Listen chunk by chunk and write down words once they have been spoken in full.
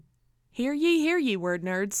Hear ye, word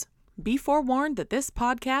nerds. Be forewarned that this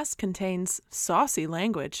podcast contains saucy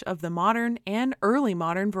language of the modern and early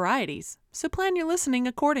modern varieties, so plan your listening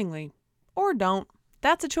accordingly. Or don't.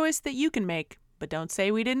 That's a choice that you can make, but don't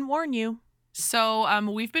say we didn't warn you. So,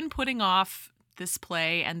 we've been putting off this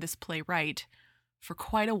play and this playwright for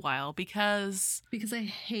quite a while because I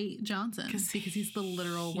hate Jonson. Because he's the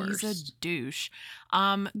literal worst. He's a douche.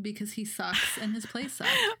 Because he sucks and his plays suck.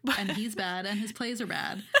 And he's bad and his plays are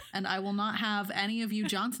bad. And I will not have any of you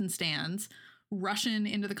Jonson stans rushing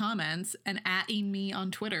into the comments and @ing me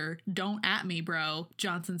on Twitter. Don't @ me, bro.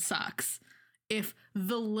 Jonson sucks. If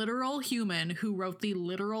the literal human who wrote the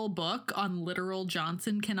literal book on literal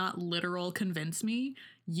Jonson cannot literal convince me,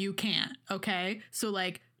 you can't, okay? So,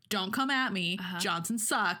 don't come at me. Jonson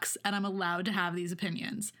sucks, and I'm allowed to have these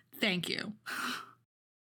opinions. Thank you.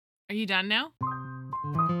 Are you done now?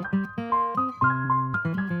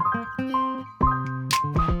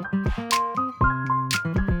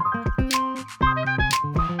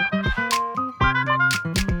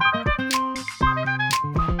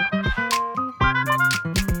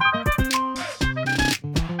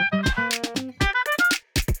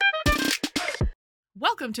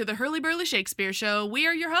 Welcome to the Hurly Burly Shakespeare Show. We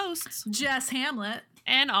are your hosts, Jess Hamlet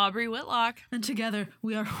and Aubrey Whitlock. And together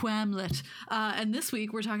we are Whamlet. And this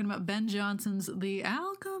week we're talking about Ben Jonson's The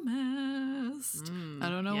Alchemist. I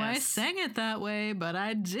don't know why I sang it that way, but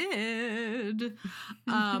I did.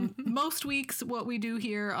 Most weeks what we do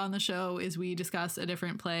here on the show is we discuss a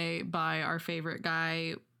different play by our favorite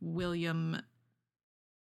guy, William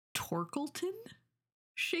Torkelton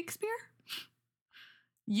Shakespeare?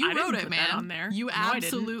 You wrote it, man. On there. You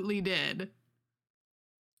absolutely did.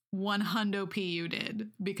 100p you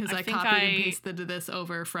did, because I copied and pasted this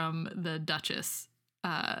over from the Duchess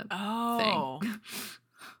thing.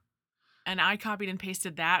 And I copied and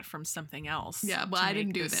pasted that from something else. Yeah, well, I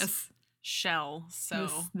didn't do this shell,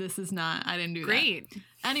 so this is not, I didn't do great. That.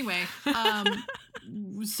 Anyway,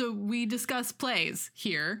 so we discuss plays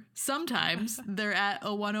here. Sometimes they're at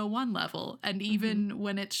a 101 level, and even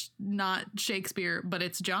when it's not Shakespeare but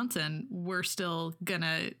it's Jonson, we're still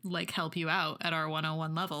gonna help you out at our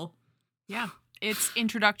 101 level. Yeah. It's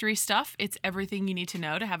introductory stuff. It's everything you need to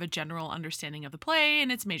know to have a general understanding of the play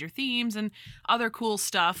and its major themes and other cool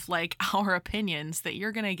stuff like our opinions that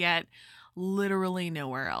you're gonna get literally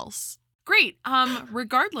nowhere else. Great.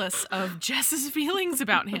 Regardless of Jess's feelings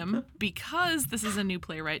about him, because this is a new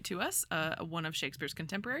playwright to us, one of Shakespeare's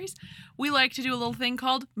contemporaries, we like to do a little thing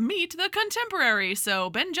called Meet the Contemporary.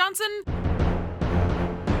 So, Ben Jonson,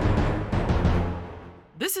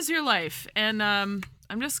 this is your life. And I'm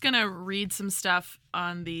just going to read some stuff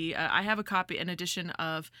on the, I have an edition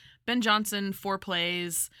of Ben Jonson, 4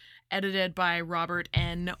 plays, edited by Robert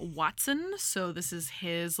N. Watson. So this is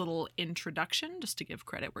his little introduction, just to give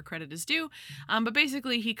credit where credit is due. But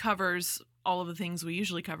basically he covers all of the things we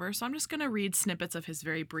usually cover. So I'm just going to read snippets of his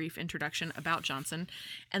very brief introduction about Jonson.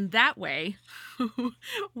 And that way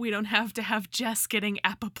we don't have to have Jess getting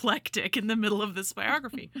apoplectic in the middle of this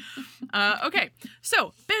biography. Okay.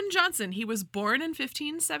 So Ben Jonson, he was born in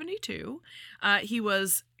 1572. He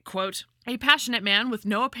was, quote, a passionate man with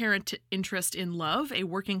no apparent interest in love, a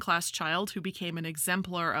working-class child who became an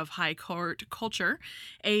exemplar of high court culture,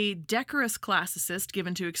 a decorous classicist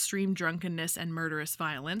given to extreme drunkenness and murderous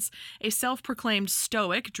violence, a self-proclaimed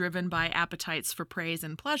stoic driven by appetites for praise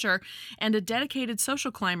and pleasure, and a dedicated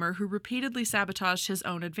social climber who repeatedly sabotaged his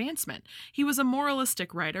own advancement. He was a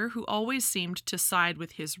moralistic writer who always seemed to side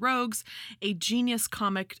with his rogues, a genius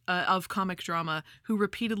of comic drama who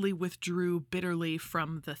repeatedly withdrew bitterly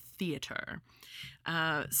from the theater.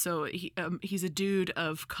 So he's a dude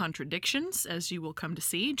of contradictions, as you will come to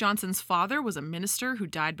see. Jonson's father was a minister who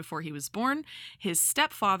died before he was born. His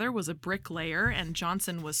stepfather was a bricklayer, and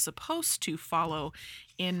Jonson was supposed to follow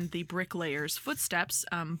in the bricklayer's footsteps,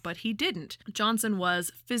 but he didn't. Jonson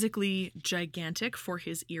was physically gigantic for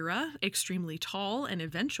his era, extremely tall, and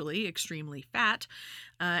eventually extremely fat,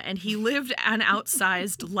 and he lived an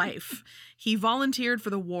outsized life. He volunteered for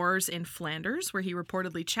the wars in Flanders, where he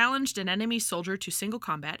reportedly challenged an enemy soldier to single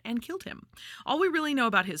combat and killed him. All we really know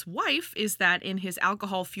about his wife is that in his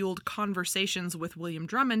alcohol-fueled conversations with William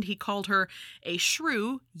Drummond, he called her a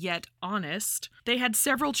shrew, yet honest. They had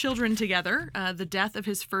several children together. The death of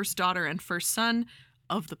his first daughter and first son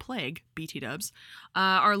of the plague, BT dubs,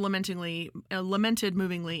 are lamented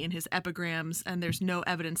movingly in his epigrams, and there's no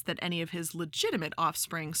evidence that any of his legitimate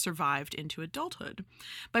offspring survived into adulthood.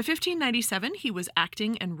 By 1597, he was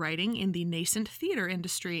acting and writing in the nascent theater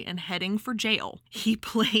industry and heading for jail. He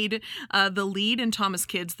played the lead in Thomas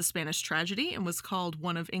Kyd's The Spanish Tragedy and was called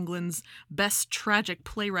one of England's best tragic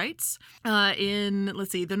playwrights. Though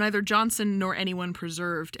neither Jonson nor anyone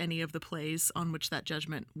preserved any of the plays on which that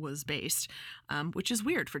judgment was based, which is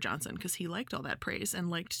weird for Jonson because he liked all that praise and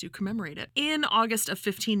liked to commemorate it. In August of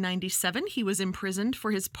 1597, he was imprisoned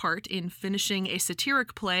for his part in finishing a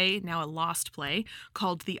satiric play, now a lost play,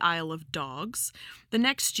 called The Isle of Dogs. The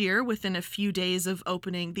next year, within a few days of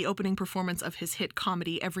the opening performance of his hit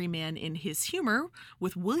comedy Every Man in His Humor,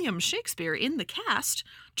 with William Shakespeare in the cast,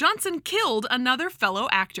 Jonson killed another fellow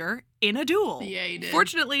actor in a duel. Yeah, he did.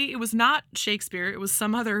 Fortunately, it was not Shakespeare. It was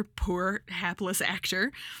some other poor, hapless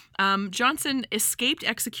actor. Jonson escaped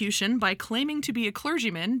execution by claiming to be a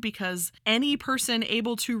clergyman because any person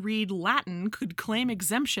able to read Latin could claim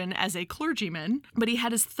exemption as a clergyman, but he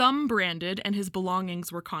had his thumb branded and his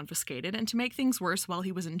belongings were confiscated. And to make things worse, while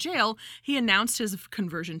he was in jail, he announced his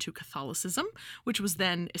conversion to Catholicism, which was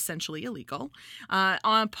then essentially illegal.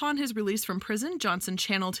 Upon his release from prison, Jonson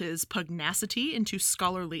channeled his pugnacity into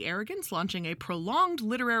scholarly arrogance, launching a prolonged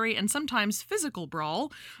literary and sometimes physical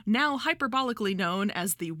brawl, now hyperbolically known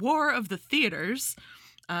as the War of the Theaters,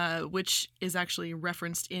 which is actually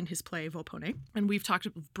referenced in his play Volpone. And we've talked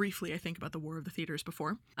briefly, I think, about the War of the Theaters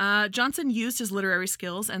before. Jonson used his literary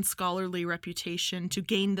skills and scholarly reputation to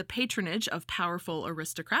gain the patronage of powerful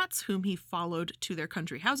aristocrats whom he followed to their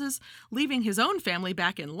country houses, leaving his own family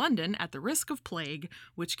back in London at the risk of plague,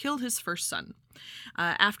 which killed his first son.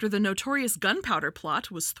 After the notorious gunpowder plot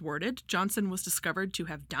was thwarted, Jonson was discovered to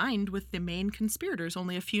have dined with the main conspirators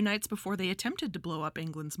only a few nights before they attempted to blow up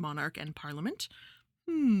England's monarch and parliament.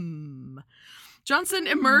 Jonson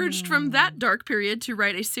emerged from that dark period to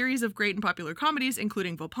write a series of great and popular comedies,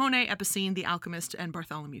 including Volpone, Epicene, The Alchemist, and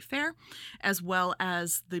Bartholomew Fair, as well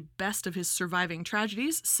as the best of his surviving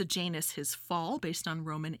tragedies, Sejanus His Fall, based on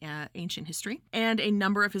Roman ancient history, and a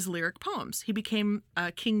number of his lyric poems. He became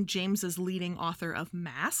King James's leading author of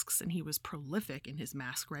masques, and he was prolific in his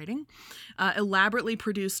masque writing, elaborately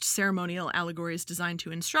produced ceremonial allegories designed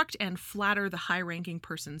to instruct and flatter the high-ranking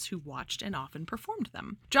persons who watched and often performed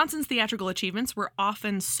them. Jonson's theatrical achievements were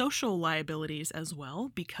often social liabilities as well,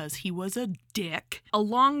 because he was a dick.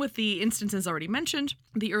 Along with the instances already mentioned,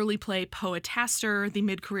 the early play Poetaster, the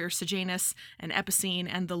mid-career Sejanus, and Epicene,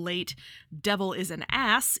 and the late Devil is an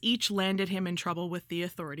Ass each landed him in trouble with the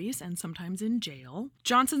authorities and sometimes in jail.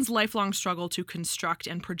 Jonson's lifelong struggle to construct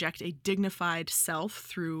and project a dignified self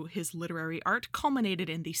through his literary art culminated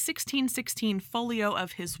in the 1616 folio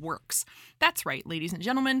of his works. That's right, ladies and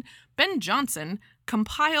gentlemen, Ben Jonson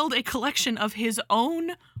compiled a collection of his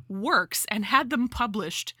own works and had them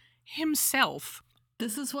published himself.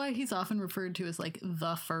 This is why he's often referred to as like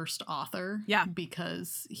the first author. Yeah.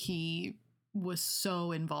 Because he was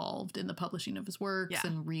so involved in the publishing of his works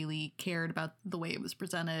and really cared about the way it was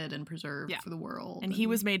presented and preserved for the world. And he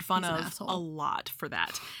was made fun of a lot for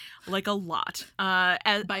that. Like a lot.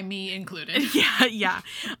 By me included. Yeah.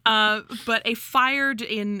 But fired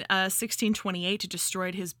in 1628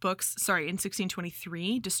 destroyed his books. Sorry, in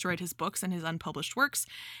 1623 destroyed his books and his unpublished works.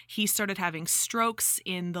 He started having strokes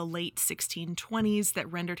in the late 1620s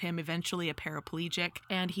that rendered him eventually a paraplegic,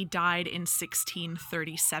 and he died in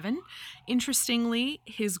 1637. Interestingly,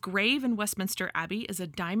 his grave in Westminster Abbey is a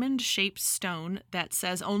diamond-shaped stone that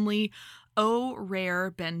says only "O rare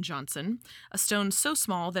Ben Jonson," a stone so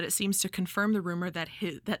small that it seems to confirm the rumor that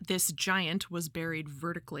this giant was buried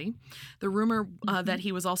vertically. The rumor that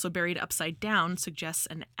he was also buried upside down suggests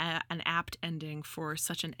an apt ending for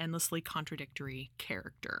such an endlessly contradictory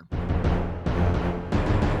character.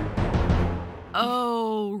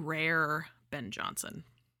 Oh, rare Ben Jonson.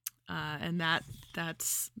 And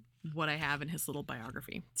that's what I have in his little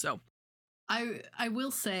biography. So I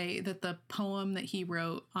will say that the poem that he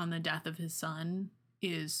wrote on the death of his son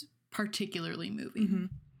is particularly moving.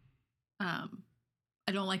 Mm-hmm.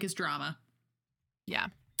 I don't like his drama. Yeah.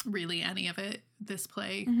 Really, any of it. This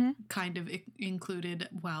play kind of included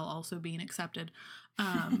while also being accepted.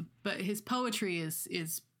 But his poetry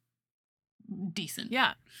is decent.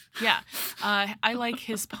 Yeah. I like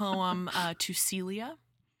his poem To Celia,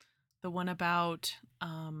 the one about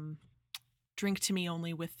drink to me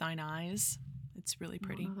only with thine eyes. It's really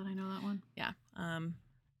pretty. I don't know that I know that one. Yeah.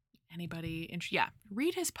 Anybody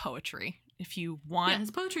read his poetry if you want. Yeah,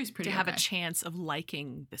 his poetry's pretty to have a chance of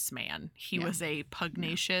liking this man. He was a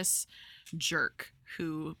pugnacious jerk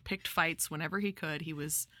who picked fights whenever he could. He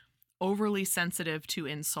was overly sensitive to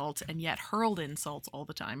insult and yet hurled insults all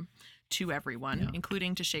the time to everyone,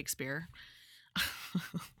 including to Shakespeare.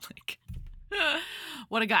 Like,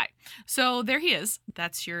 what a guy. So there he is.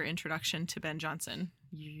 That's your introduction to Ben Jonson.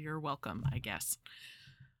 You're welcome, I guess.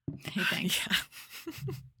 Hey, thanks.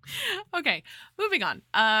 Okay, moving on.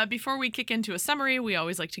 Before we kick into a summary, we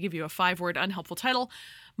always like to give you a 5-word unhelpful title.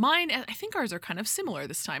 Mine, I think ours are kind of similar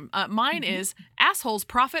this time. Mine is Assholes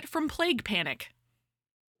Profit from Plague Panic.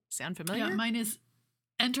 Sound familiar? Yeah, mine is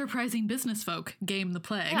Enterprising Business Folk Game the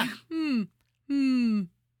Plague.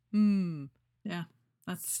 Yeah.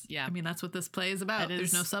 Yeah. I mean, that's what this play is about.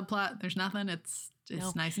 There's no subplot. There's nothing. It's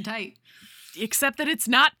nice and tight. Except that it's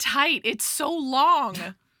not tight. It's so long.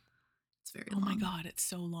 It's very long. Oh my God, it's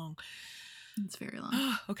so long. It's very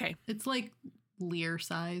long. Okay. It's like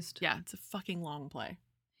Lear-sized. Yeah, it's a fucking long play.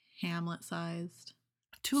 Hamlet-sized.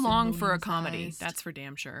 Too long for a comedy. That's for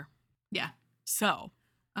damn sure. Yeah. So.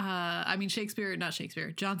 I mean,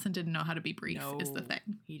 Jonson didn't know how to be brief is the thing.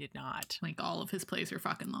 He did not. Like, all of his plays are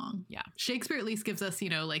fucking long. Yeah. Shakespeare at least gives us,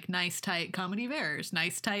 like nice, tight Comedy of Errors,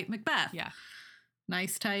 nice, tight Macbeth. Yeah.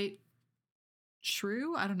 Nice, tight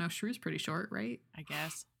Shrew. I don't know. Shrew's pretty short, right? I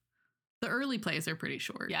guess. The early plays are pretty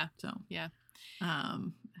short. Yeah. So, yeah.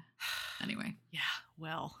 Anyway. Yeah.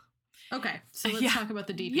 Well. Okay. So let's talk about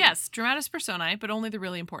the DP. Yes. Dramatis personae, but only the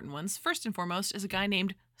really important ones. First and foremost is a guy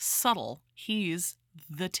named Subtle. He's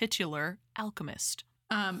the titular alchemist.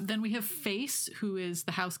 Then we have Face, who is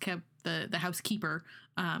the housekeeper.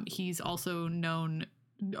 He's also known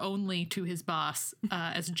only to his boss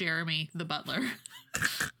as Jeremy the butler.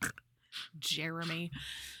 Jeremy.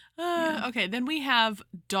 Okay, then we have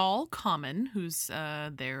Doll Common, who's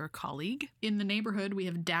their colleague. In the neighborhood, we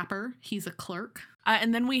have Dapper. He's a clerk.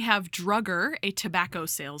 And then we have Drugger, a tobacco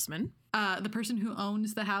salesman. The person who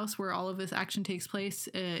owns the house where all of this action takes place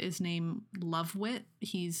is named Lovewit.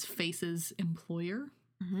 He's Face's employer.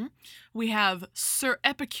 Mm-hmm. We have Sir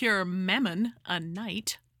Epicure Mammon, a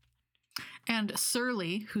knight. And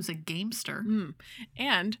Surly, who's a gamester.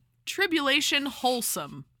 And Tribulation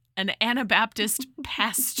Wholesome, an Anabaptist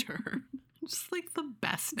pastor. Just like the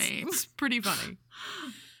best name. It's pretty funny.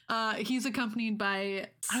 He's accompanied by...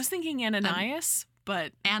 I was thinking Ananias,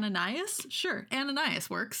 but... Ananias? Sure. Ananias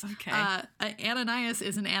works. Okay. Ananias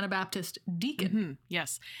is an Anabaptist deacon. Mm-hmm.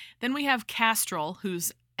 Yes. Then we have Castrol,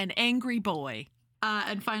 who's an angry boy.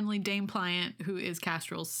 And finally, Dame Pliant, who is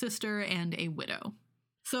Castrol's sister and a widow.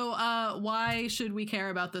 So why should we care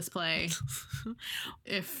about this play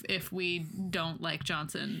if we don't like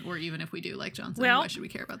Jonson, or even if we do like Jonson? Why should we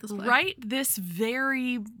care about this play? Right this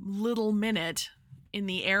very little minute in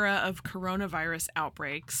the era of coronavirus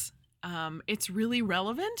outbreaks, it's really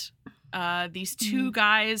relevant. These two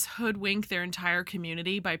guys hoodwink their entire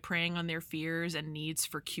community by preying on their fears and needs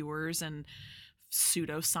for cures and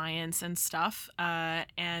pseudoscience and stuff.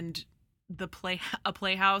 And a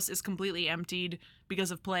playhouse is completely emptied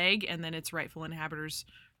because of plague, and then its rightful inhabitants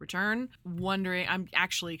return. I'm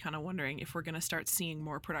actually kind of wondering if we're going to start seeing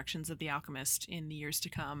more productions of The Alchemist in the years to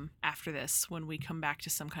come after this, when we come back to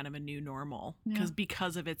some kind of a new normal,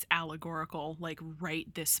 because of its allegorical, like, right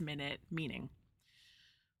this minute meaning.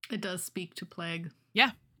 It does speak to plague.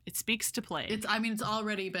 Yeah, it speaks to plague. It's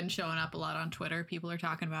already been showing up a lot on Twitter. People are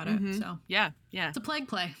talking about it. So yeah. It's a plague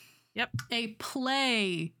play. Yep. A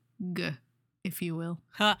plague, if you will.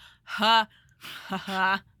 Ha ha ha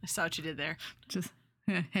ha. I saw what you did there. Just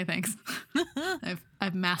hey, thanks.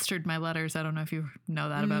 I've mastered my letters. I don't know if you know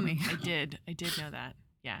that about me. I did know that.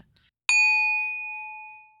 Yeah.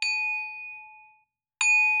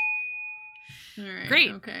 All right.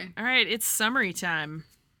 Great. Okay. All right. It's summary time.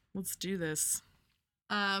 Let's do this.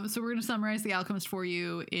 So we're going to summarize The Alchemist for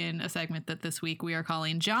you in a segment that this week we are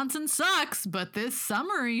calling Jonson Sucks, but this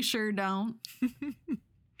summary sure don't. All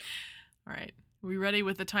right. Are we ready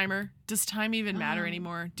with the timer? Does time even matter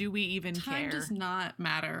anymore? Do we even care? Time does not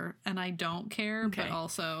matter, and I don't care, okay. But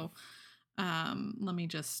also, let me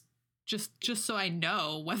just so I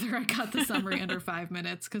know whether I got the summary under 5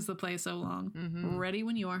 minutes, because the play is so long. Mm-hmm. Ready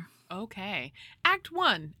when you are. Okay. Act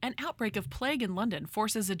 1. An outbreak of plague in London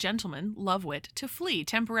forces a gentleman, Lovewit, to flee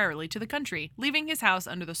temporarily to the country, leaving his house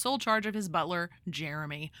under the sole charge of his butler,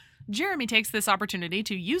 Jeremy. Jeremy takes this opportunity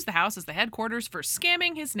to use the house as the headquarters for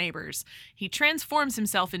scamming his neighbors. He transforms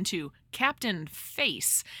himself into Captain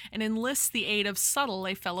Face and enlists the aid of Subtle,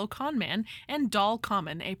 a fellow conman, and Doll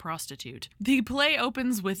Common, a prostitute. The play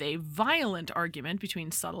opens with a violent argument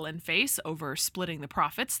between Subtle and Face over splitting the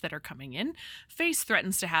profits that are coming in. Face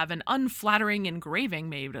threatens to have an an unflattering engraving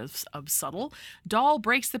made of Subtle, Doll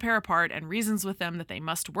breaks the pair apart and reasons with them that they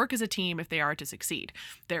must work as a team if they are to succeed.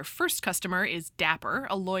 Their first customer is Dapper,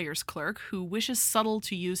 a lawyer's clerk, who wishes Subtle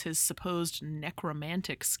to use his supposed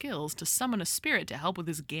necromantic skills to summon a spirit to help with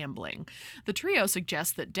his gambling. The trio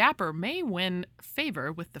suggests that Dapper may win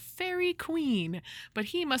favor with the Fairy Queen, but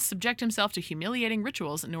he must subject himself to humiliating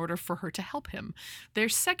rituals in order for her to help him. Their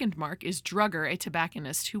second mark is Drugger, a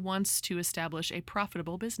tobacconist who wants to establish a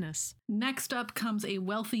profitable business. Next up comes a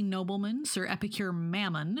wealthy nobleman, Sir Epicure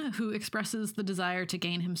Mammon, who expresses the desire to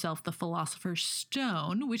gain himself the Philosopher's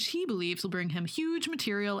Stone, which he believes will bring him huge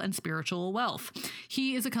material and spiritual wealth.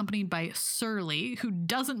 He is accompanied by Surly, who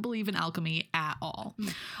doesn't believe in alchemy at all.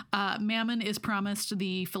 Mammon is promised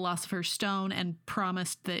the Philosopher's Stone and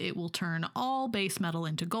promised that it will turn all base metal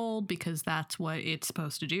into gold because that's what it's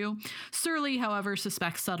supposed to do. Surly, however,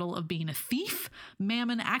 suspects Subtle of being a thief.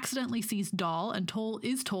 Mammon accidentally sees Doll and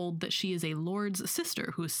is told that she is a lord's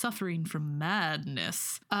sister who is suffering from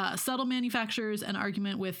madness. Subtle manufactures an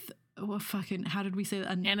argument with how did we say that?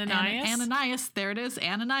 Ananias? Ananias, there it is,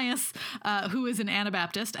 Ananias, who is an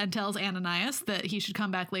Anabaptist, and tells Ananias that he should come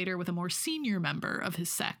back later with a more senior member of his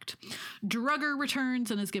sect. Drugger returns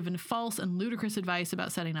and is given false and ludicrous advice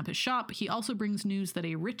about setting up his shop. He also brings news that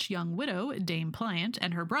a rich young widow, Dame Pliant,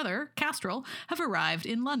 and her brother, Castrol, have arrived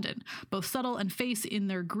in London. Both Subtle and Face, in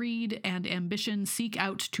their greed and ambition, seek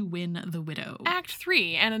out to win the widow. Act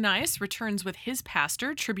 3, Ananias returns with his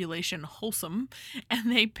pastor, Tribulation Wholesome,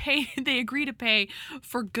 and they agree to pay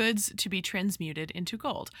for goods to be transmuted into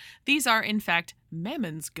gold. These are, in fact,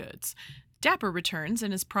 Mammon's goods. Dapper returns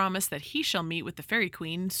and is promised that he shall meet with the Fairy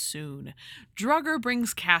Queen soon. Drugger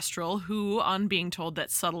brings Castrol, who, on being told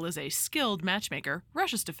that Subtle is a skilled matchmaker,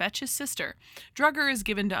 rushes to fetch his sister. Drugger is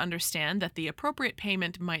given to understand that the appropriate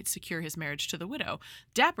payment might secure his marriage to the widow.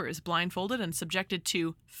 Dapper is blindfolded and subjected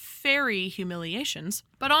to fairy humiliations,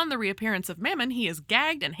 but on the reappearance of Mammon, he is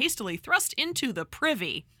gagged and hastily thrust into the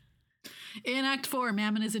privy. In Act 4,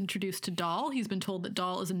 Mammon is introduced to Doll. He's been told that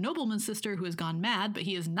Doll is a nobleman's sister who has gone mad, but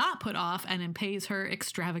he is not put off and pays her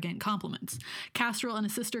extravagant compliments. Castrol and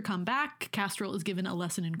his sister come back. Castrol is given a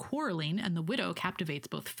lesson in quarreling, and the widow captivates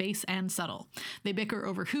both Face and Subtle. They bicker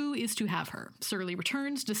over who is to have her. Surly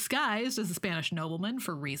returns, disguised as a Spanish nobleman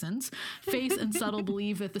for reasons. Face and Subtle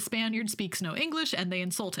believe that the Spaniard speaks no English, and they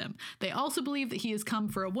insult him. They also believe that he has come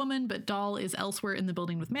for a woman, but Doll is elsewhere in the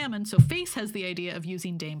building with Mammon, so Face has the idea of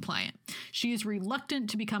using Dame Pliant. She is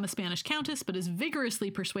reluctant to become a Spanish countess, but is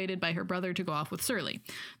vigorously persuaded by her brother to go off with Surly.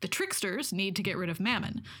 The tricksters need to get rid of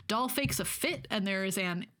Mammon. Doll fakes a fit, and there is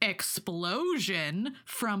an explosion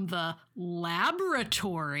from the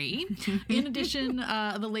laboratory. In addition,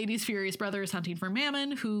 the lady's furious brother is hunting for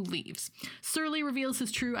Mammon, who leaves. Surly reveals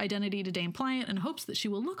his true identity to Dame Pliant and hopes that she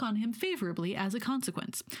will look on him favorably as a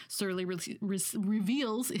consequence. Surly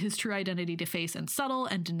reveals his true identity to Face and Subtle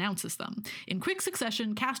and denounces them. In quick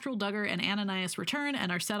succession, Castrol, Dugger, and Ananias return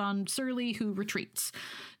and are set on Surly, who retreats.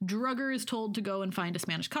 Drugger is told to go and find a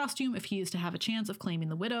Spanish costume if he is to have a chance of claiming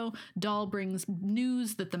the widow. Doll brings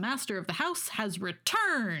news that the master of the house has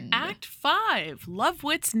returned. Act 5.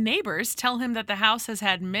 Lovewit's neighbors tell him that the house has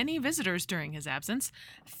had many visitors during his absence.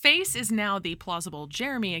 Face is now the plausible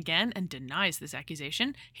Jeremy again and denies this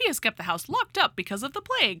accusation. He has kept the house locked up because of the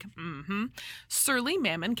plague. Surly,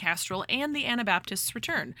 Mammon, Castrol, and the Anabaptists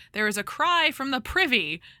return. There is a cry from the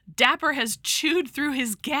privy. Dapper has chewed through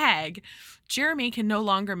his gag. Jeremy can no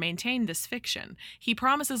longer maintain this fiction. He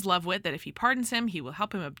promises Lovewit that if he pardons him, he will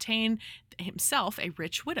help him obtain himself a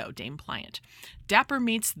rich widow, Dame Pliant. Dapper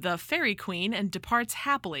meets the Fairy Queen and departs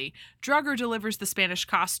happily. Drugger delivers the Spanish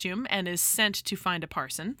costume and is sent to find a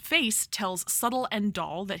parson. Face tells Subtle and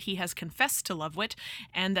Doll that he has confessed to Lovewit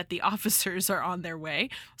and that the officers are on their way.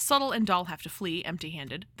 Subtle and Doll have to flee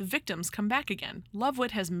empty-handed. The victims come back again.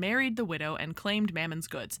 Lovewit has married the widow and claimed Mammon's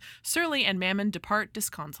goods. Surly and Mammon depart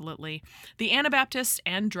disconsolately. The Anabaptists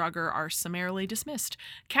and Drugger are summarily dismissed.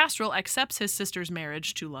 Castrol accepts his sister's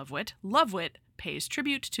marriage to Lovewit. Lovewit pays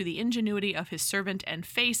tribute to the ingenuity of his servant, and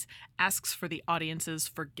Face asks for the audience's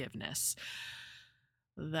forgiveness.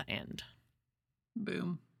 The end.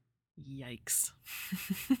 Boom. Yikes.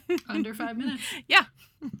 Under 5 minutes. Yeah.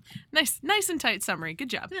 Nice and tight summary. Good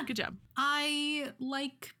job. Yeah. Good job. I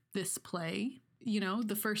like this play. You know,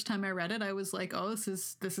 the first time I read it, I was like, "Oh, this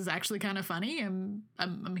is actually kind of funny.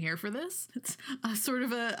 I'm here for this." It's a sort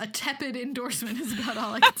of a tepid endorsement is about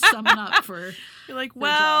all I can summon up for. You're like,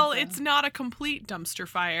 well, it's not a complete dumpster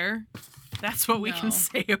fire. That's what we can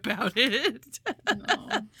say about it.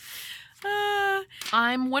 No.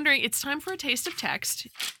 I'm wondering. It's time for a taste of text.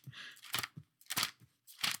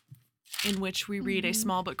 in which we read a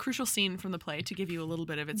small but crucial scene from the play to give you a little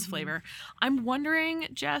bit of its flavor. I'm wondering,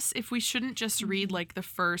 Jess, if we shouldn't just read like the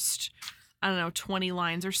first, I don't know, 20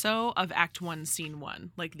 lines or so of Act 1, Scene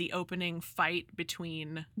 1, like the opening fight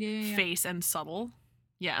between Face and Subtle.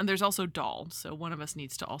 Yeah, and there's also Doll, so one of us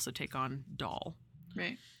needs to also take on Doll.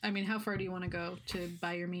 Right. I mean, how far do you want to go? To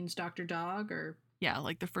By Your Means, Dr. Dog, or? Yeah,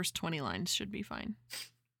 like the first 20 lines should be fine.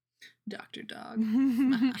 Dr. Dog.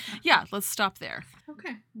 Yeah, let's stop there.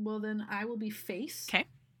 Okay. Well, then I will be Face. Okay.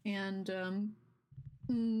 And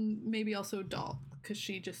maybe also Doll, because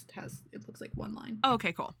she just has, it looks like one line. Oh,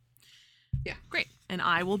 okay, cool. Yeah. Great. And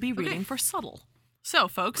I will be reading for Subtle. So,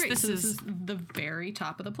 folks, this is the very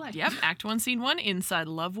top of the play. Yep, Act 1, Scene 1, inside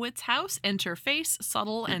Lovewit's house, enter Face,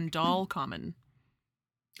 Subtle, and Doll common.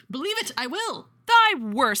 Believe it, I will. Thy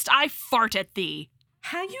worst, I fart at thee.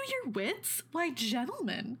 Have you your wits? Why,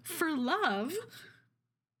 gentlemen, for love.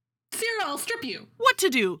 Sirrah, I'll strip you. What to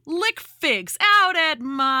do? Lick figs out at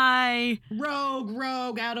my...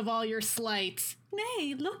 Rogue, out of all your sleights.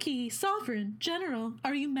 Nay, look-ye, sovereign, general,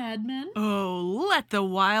 are you madmen? Oh, let the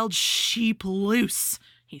wild sheep loose.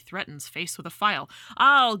 He threatens Face with a file.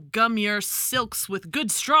 I'll gum your silks with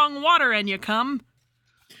good strong water an you come.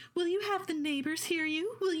 Will you have the neighbors hear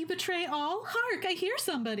you? Will you betray all? Hark, I hear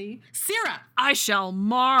somebody. Sirrah! I shall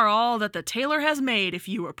mar all that the tailor has made if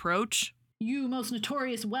you approach. You most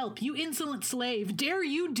notorious whelp, you insolent slave, dare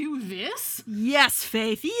you do this? Yes,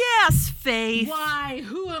 Faith, yes, Faith. Why,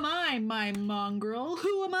 who am I, my mongrel?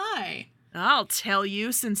 Who am I? I'll tell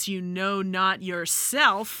you, since you know not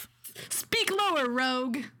yourself. Speak lower,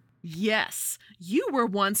 rogue. Yes, you were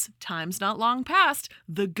once, times not long past,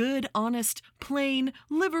 the good, honest, plain,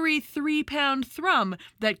 livery 3-pound thrum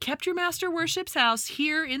that kept your master worship's house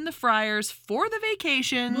here in the Friars for the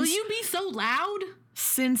vacations. Will you be so loud?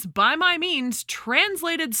 Since by my means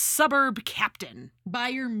translated suburb captain. By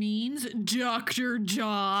your means, Dr.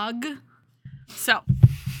 Dog. So,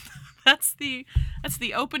 that's the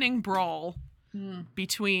opening brawl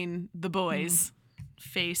between the boys,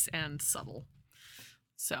 Face and Subtle.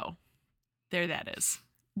 So, there that is.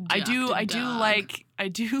 I do like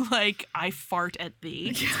I fart at thee.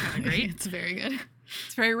 It's kind of great. It's very good.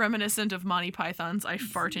 It's very reminiscent of Monty Python's I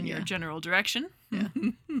fart in your general direction. Yeah.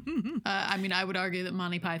 I mean, I would argue that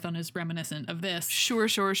Monty Python is reminiscent of this. Sure.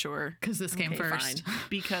 Because this came first. Fine.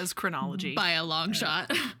 Because chronology. By a long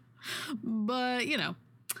shot. But, you know.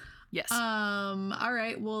 Yes. All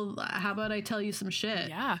right. Well, how about I tell you some shit?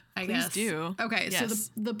 Yeah, I please guess. do. Okay. Yes.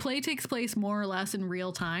 So the play takes place more or less in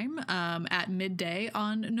real time at midday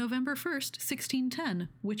on November 1st, 1610,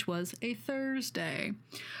 which was a Thursday.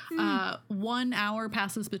 1 hour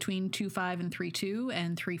passes between 2:05 and 3:02,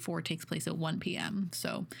 and 3:04 takes place at 1 p.m.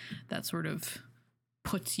 So that sort of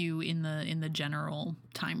puts you in the general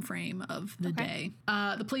time frame of the day.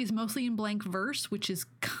 The play is mostly in blank verse, which is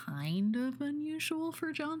kind of unusual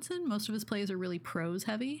for Jonson. Most of his plays are really prose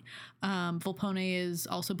heavy. Volpone is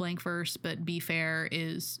also blank verse, but Be Fair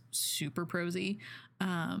is super prosy.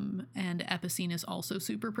 And Epicene is also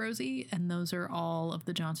super prosy, and those are all of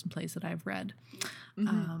the Jonson plays that I've read.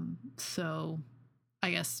 So I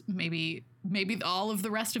guess maybe all of the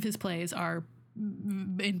rest of his plays are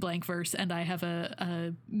in blank verse, and I have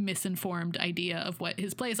a misinformed idea of what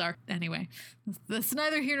his plays are. Anyway, that's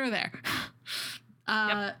neither here nor there.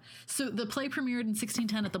 So the play premiered in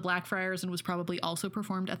 1610 at the Blackfriars and was probably also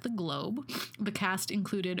performed at the Globe. The cast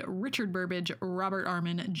included Richard Burbage, Robert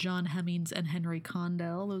Armin, John Hemmings, and Henry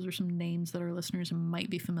Condell. Those are some names that our listeners might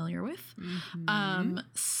be familiar with.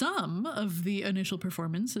 Some of the initial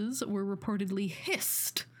performances were reportedly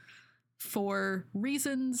hissed for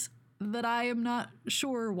reasons that I am not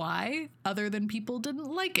sure why, other than people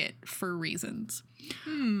didn't like it for reasons.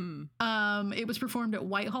 It was performed at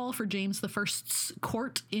Whitehall for James I's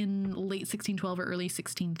court in late 1612 or early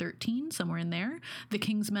 1613, somewhere in there. The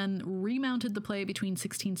King's Men remounted the play between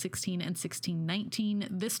 1616 and 1619.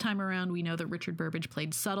 This time around, we know that Richard Burbage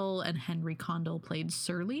played Subtle and Henry Condell played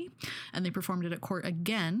Surly, and they performed it at court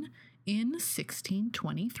again in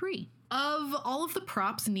 1623. Of all of the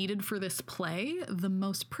props needed for this play, the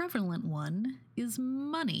most prevalent one is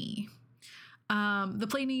money. The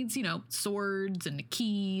play needs, swords and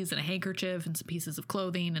keys and a handkerchief and some pieces of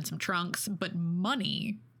clothing and some trunks, but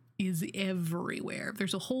money is everywhere.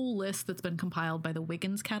 There's a whole list that's been compiled by the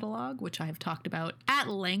Wiggins catalog, which I have talked about at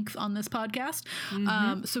length on this podcast.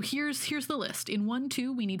 So here's the list. In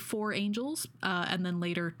 1-2, we need 4 angels, and then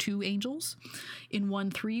later 2 angels. In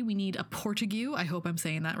 1-3, we need a Portigue. I hope I'm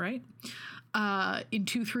saying that right. In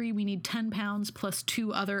 2-3, we need £10 plus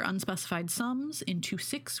 2 other unspecified sums. In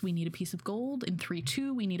 2-6, we need a piece of gold. In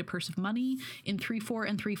 3-2, we need a purse of money. In 3-4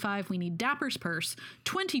 and 3-5, we need Dapper's purse,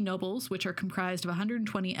 20 nobles, which are comprised of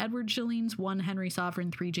 120 Edward shillings, 1 Henry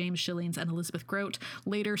sovereign, 3 James shillings, and Elizabeth groat.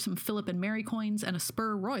 Later, some Philip and Mary coins and a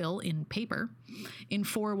spur royal in paper. In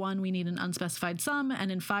 4-1, we need an unspecified sum.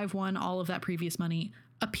 And in 5-1, all of that previous money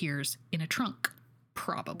appears in a trunk.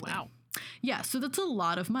 Probably. Wow. Yeah, so that's a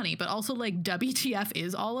lot of money, but also like WTF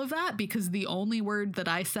is all of that, because the only word that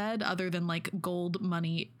I said other than like gold,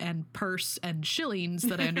 money, and purse and shillings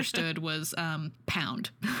that I understood was pound.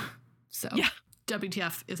 So yeah.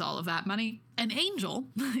 WTF is all of that money. An angel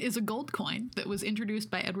is a gold coin that was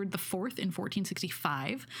introduced by Edward IV in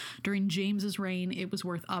 1465. During James's reign, it was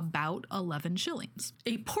worth about 11 shillings.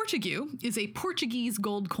 A Portugue is a Portuguese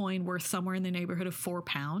gold coin worth somewhere in the neighborhood of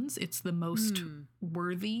 £4. It's the most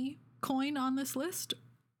worthy coin on this list,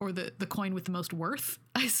 or the coin with the most worth,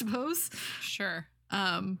 I suppose. Sure.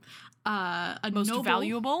 A most noble,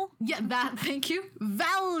 valuable? Yeah, that, thank you.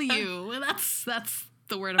 Value. That's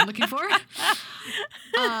the word I'm looking for.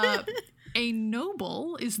 A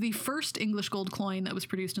noble is the first English gold coin that was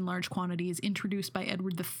produced in large quantities, introduced by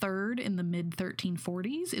Edward III in the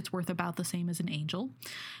mid-1340s. It's worth about the same as an angel.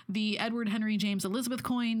 The Edward, Henry, James, Elizabeth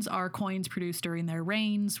coins are coins produced during their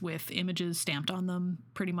reigns with images stamped on them,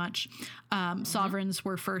 pretty much. Sovereigns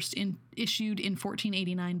were first issued in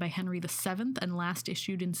 1489 by Henry VII and last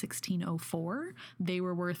issued in 1604. They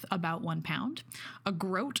were worth about £1. A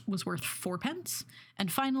groat was worth 4p. And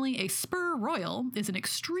finally, a spur royal is an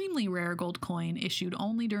extremely rare gold coin issued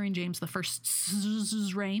only during James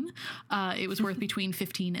I's reign. It was worth between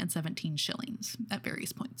 15 and 17 shillings at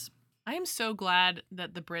various points. I am so glad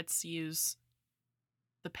that the Brits use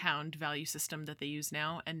the pound value system that they use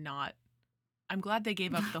now and not... I'm glad they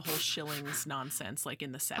gave up the whole shillings nonsense like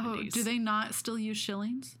in the 70s. Oh, do they not still use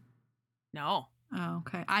shillings? No. Oh,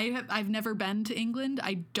 okay. I've never been to England.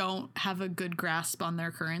 I don't have a good grasp on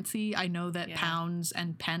their currency. I know that pounds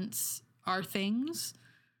and pence are things.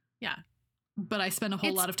 Yeah. But I spent a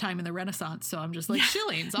whole lot of time in the Renaissance, so I'm just like,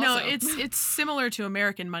 shillings also. No, it's similar to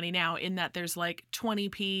American money now in that there's like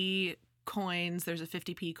 20p coins, there's a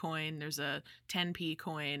 50p coin, there's a 10p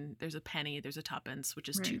coin, there's a penny, there's a tuppence, which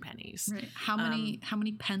is 2 pennies. Right. How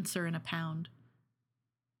many pence are in a pound?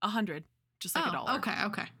 100, just like a dollar.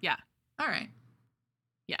 Okay. Yeah. All right.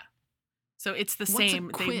 Yeah. So it's the What's same.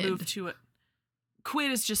 a quid? They moved to it.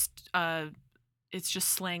 Quid is just it's just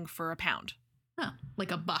slang for a pound. Oh,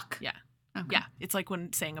 like a buck. Yeah. Okay. Yeah. It's like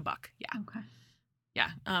when saying a buck. Yeah. Okay.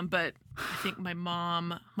 Yeah. But I think my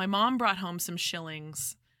mom brought home some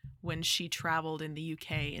shillings when she traveled in the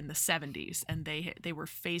UK in the 70s, and they were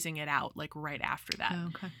phasing it out like right after that. Oh,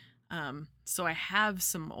 okay. So I have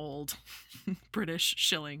some old British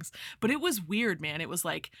shillings, but it was weird, man. It was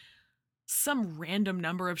like some random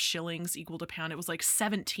number of shillings equaled a pound. It was like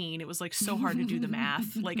 17. It was like so hard to do the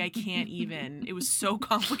math. Like I can't even. It was so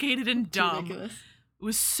complicated and dumb. Ridiculous. It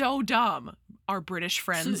was so dumb. Our British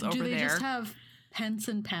friends over there. Do they just have pence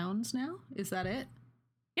and pounds now? Is that it?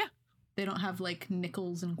 Yeah. They don't have like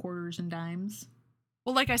nickels and quarters and dimes?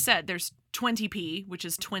 Well, like I said, there's 20p, which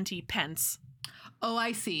is 20 pence. Oh,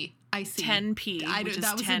 I see. 10p, which is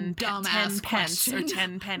 10 pence or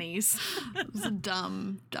 10 pennies. It was a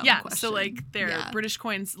dumb yeah, question. so like they're British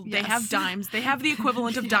coins, they have dimes. They have the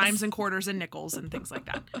equivalent of dimes and quarters and nickels and things like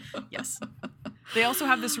that. Yes. They also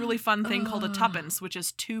have this really fun thing called a tuppence, which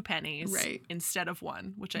is 2 pennies instead of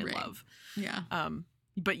 1, which I love. Yeah.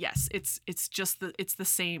 But yes, it's the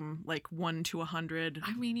same, like 1 to 100.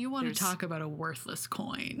 I mean, you want to talk about a worthless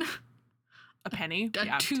coin. A penny?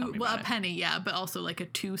 A penny, yeah, but also like a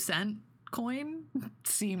 2-cent coin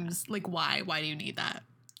seems like why do you need that?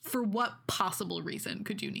 For what possible reason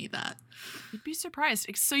could you need that? You'd be surprised.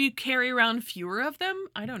 So you carry around fewer of them?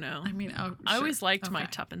 I don't know. I mean, I always liked my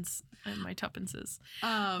tuppence and my tuppences.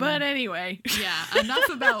 But anyway. Yeah, enough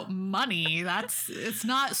about money. It's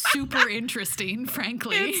not super interesting,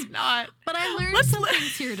 frankly. It's not. But I learned some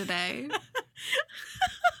things here today.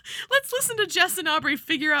 Let's listen to Jess and Aubrey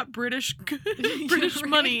figure out British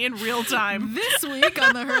money in real time. This week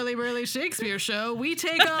on the Hurly Burly Shakespeare Show, we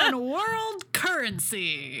take on world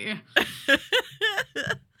currency.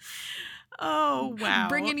 Oh, wow.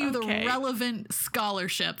 Bringing you the relevant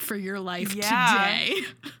scholarship for your life today.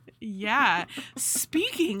 Yeah.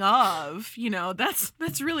 Speaking of,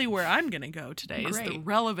 that's really where I'm going to go today is the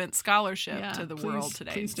relevant scholarship to the world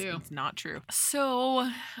today. Please do. It's not true. So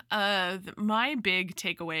my big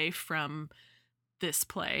takeaway from this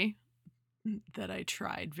play that I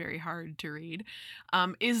tried very hard to read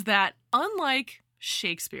is that unlike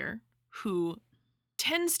Shakespeare, who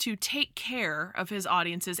tends to take care of his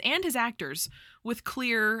audiences and his actors with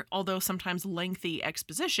clear, although sometimes lengthy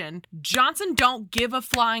exposition. Jonson don't give a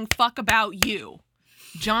flying fuck about you.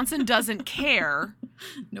 Jonson doesn't care.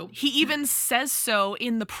 Nope. He even says so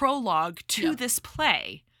in the prologue to this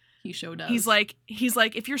play. He sure does. He's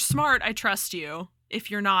like, if you're smart, I trust you. If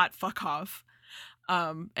you're not, fuck off.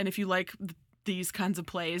 And if you like these kinds of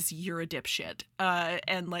plays, you're a dipshit.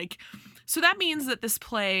 And like, so that means that this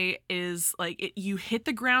play is like, you hit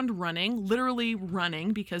the ground running, literally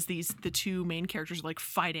running, because the two main characters are like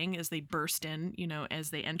fighting as they burst in, you know,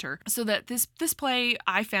 as they enter. So that this play,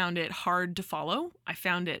 I found it hard to follow. I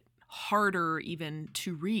found it harder even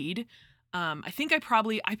to read. I think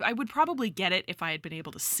I would probably get it if I had been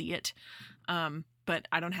able to see it. But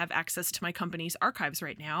I don't have access to my company's archives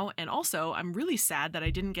right now. And also, I'm really sad that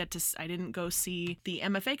I didn't go see the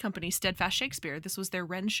MFA company Steadfast Shakespeare. This was their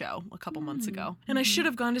Ren show a couple months ago. And I should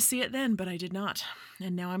have gone to see it then, but I did not.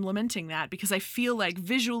 And now I'm lamenting that because I feel like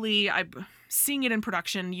visually, seeing it in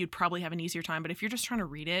production, you'd probably have an easier time. But if you're just trying to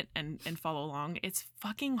read it and follow along, it's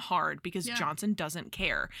fucking hard because Jonson doesn't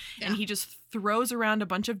care. Yeah. And he just throws around a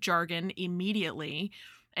bunch of jargon immediately.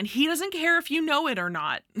 And he doesn't care if you know it or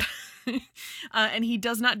not. And he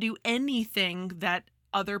does not do anything that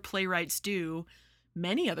other playwrights do.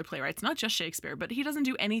 Many other playwrights, not just Shakespeare, but he doesn't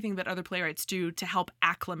do anything that other playwrights do to help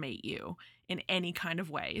acclimate you in any kind of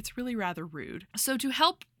way. It's really rather rude. So to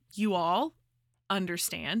help you all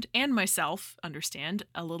understand, and myself understand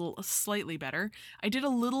slightly better, I did a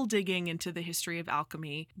little digging into the history of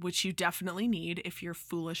alchemy, which you definitely need if you're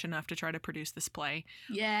foolish enough to try to produce this play.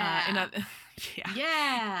 Yeah.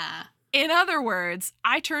 Yeah. In other words,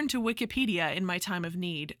 I turned to Wikipedia in my time of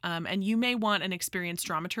need, and you may want an experienced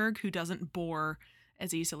dramaturg who doesn't bore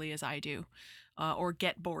as easily as I do, or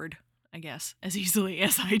get bored, I guess, as easily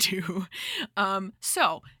as I do.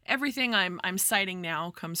 So everything I'm citing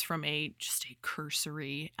now comes from just a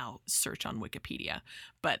cursory search on Wikipedia,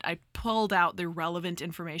 but I pulled out the relevant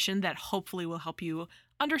information that hopefully will help you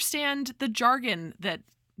understand the jargon that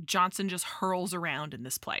Jonson just hurls around in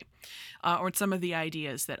this play, or some of the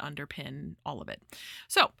ideas that underpin all of it.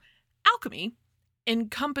 So, alchemy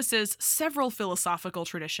encompasses several philosophical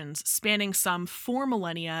traditions spanning some 4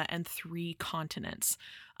 millennia and 3 continents.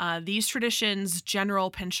 These traditions' general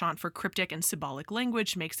penchant for cryptic and symbolic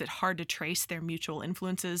language makes it hard to trace their mutual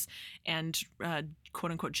influences and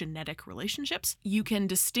quote-unquote genetic relationships. You can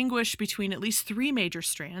distinguish between at least 3 major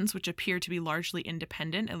strands, which appear to be largely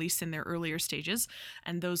independent, at least in their earlier stages,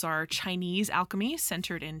 and those are Chinese alchemy,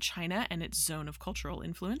 centered in China and its zone of cultural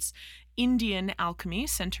influence, Indian alchemy,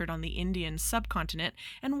 centered on the Indian subcontinent,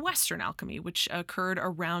 and Western alchemy, which occurred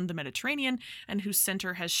around the Mediterranean and whose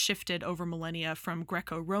center has shifted over millennia from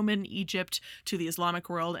Greco-Roman Egypt to the Islamic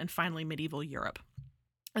world and finally medieval Europe.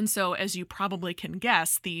 And so, as you probably can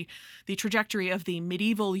guess, the trajectory of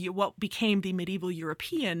what became the medieval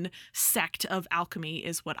European sect of alchemy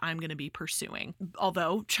is what I'm going to be pursuing.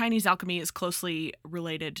 Although Chinese alchemy is closely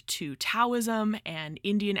related to Taoism, and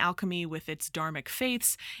Indian alchemy with its dharmic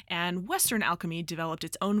faiths, and Western alchemy developed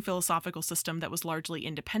its own philosophical system that was largely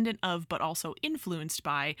independent of, but also influenced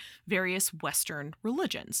by, various Western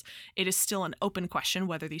religions. It is still an open question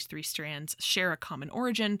whether these 3 strands share a common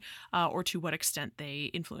origin, or to what extent they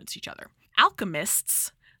influence each other.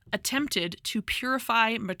 Alchemists attempted to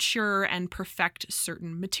purify, mature, and perfect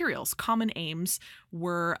certain materials. Common aims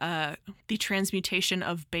were the transmutation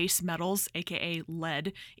of base metals, aka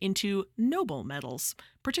lead, into noble metals,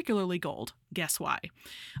 particularly gold. Guess why?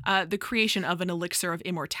 The creation of an elixir of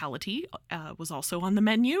immortality was also on the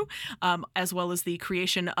menu, as well as the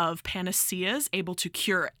creation of panaceas able to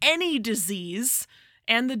cure any disease,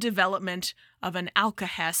 and the development of an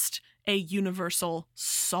alkahest, a universal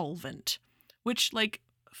solvent, which, like,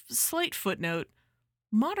 slight footnote,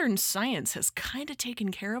 modern science has kind of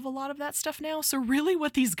taken care of a lot of that stuff now. So really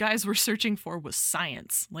what these guys were searching for was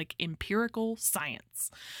science, like empirical science.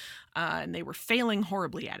 And they were failing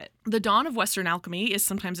horribly at it. The dawn of Western alchemy is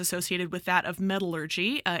sometimes associated with that of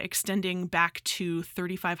metallurgy, extending back to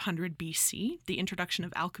 3500 BC. The introduction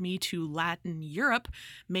of alchemy to Latin Europe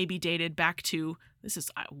may be dated back to, this is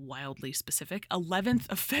wildly specific, 11th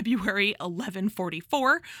of February,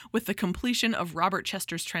 1144, with the completion of Robert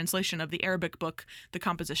Chester's translation of the Arabic book, The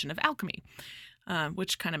Composition of Alchemy.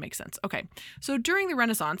 Which kind of makes sense. Okay, so during the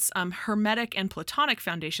Renaissance, Hermetic and Platonic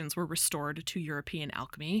foundations were restored to European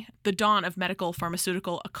alchemy. The dawn of medical,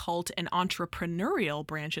 pharmaceutical, occult, and entrepreneurial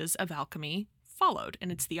branches of alchemy followed.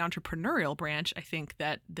 And it's the entrepreneurial branch, I think,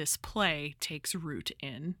 that this play takes root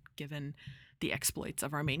in, given the exploits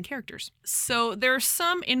of our main characters. So there are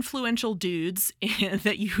some influential dudes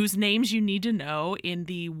whose names you need to know in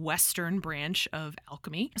the Western branch of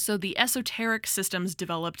alchemy. So the esoteric systems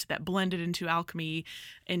developed that blended into alchemy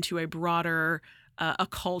into a broader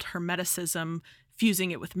occult hermeticism,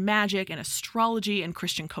 fusing it with magic and astrology and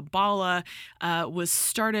Christian Kabbalah, was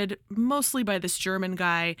started mostly by this German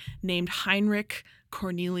guy named Heinrich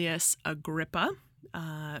Cornelius Agrippa,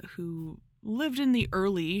 who lived in the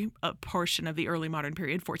early portion of the early modern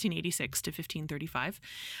period, 1486 to 1535.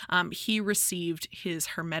 He received his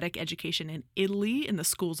Hermetic education in Italy in the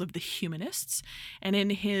schools of the humanists, and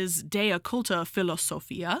in his De Occulta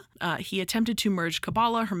Philosophia, he attempted to merge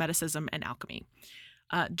Kabbalah, Hermeticism, and alchemy.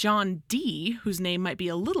 John Dee, whose name might be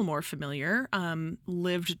a little more familiar,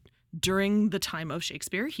 lived during the time of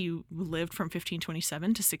Shakespeare. He lived from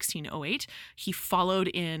 1527 to 1608. He followed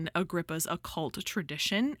in Agrippa's occult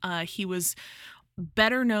tradition. He was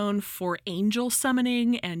better known for angel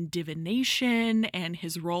summoning and divination, and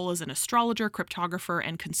his role as an astrologer, cryptographer,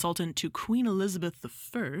 and consultant to Queen Elizabeth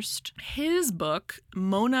I. His book,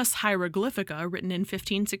 Monas Hieroglyphica, written in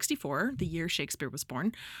 1564, the year Shakespeare was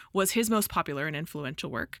born, was his most popular and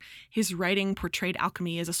influential work. His writing portrayed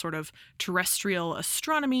alchemy as a sort of terrestrial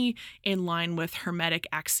astronomy in line with Hermetic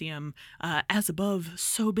axiom, as above,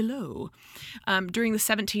 so below. During the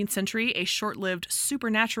 17th century, a short-lived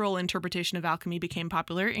supernatural interpretation of alchemy became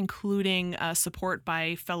popular, including support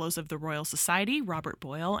by fellows of the Royal Society, Robert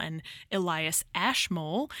Boyle and Elias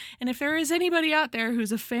Ashmole. And if there is anybody out there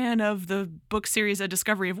who's a fan of the book series A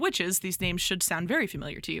Discovery of Witches, these names should sound very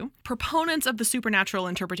familiar to you. Proponents of the supernatural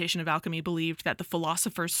interpretation of alchemy believed that the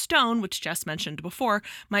Philosopher's Stone, which Jess mentioned before,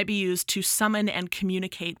 might be used to summon and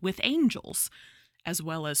communicate with angels, as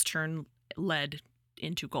well as turn lead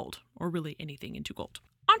into gold, or really anything into gold.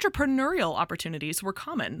 Entrepreneurial opportunities were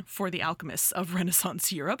common for the alchemists of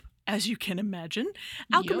Renaissance Europe, as you can imagine.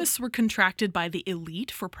 Alchemists were contracted by the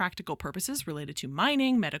elite for practical purposes related to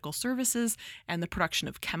mining, medical services, and the production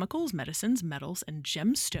of chemicals, medicines, metals, and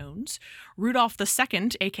gemstones. Rudolph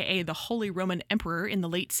II, aka the Holy Roman Emperor in the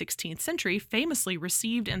late 16th century, famously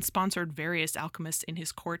received and sponsored various alchemists in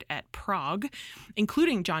his court at Prague,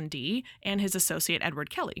 including John Dee and his associate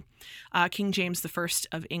Edward Kelly. King James I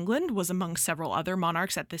of England was among several other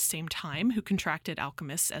monarchs at this same time who contracted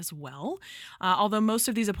alchemists as well. Although most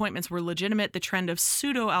of these appointments were legitimate, the trend of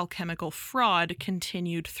pseudo-alchemical fraud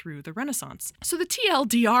continued through the Renaissance. So the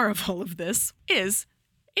TLDR of all of this is,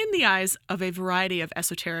 in the eyes of a variety of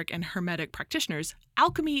esoteric and hermetic practitioners,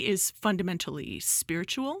 alchemy is fundamentally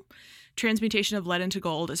spiritual. Transmutation of lead into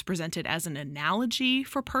gold is presented as an analogy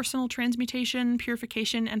for personal transmutation,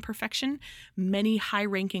 purification, and perfection. Many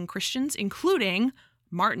high-ranking Christians, including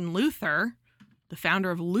Martin Luther, the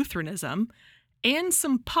founder of Lutheranism, and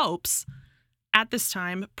some popes at this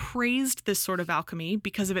time praised this sort of alchemy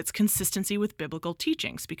because of its consistency with biblical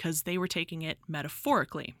teachings, because they were taking it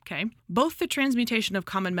metaphorically, okay? Both the transmutation of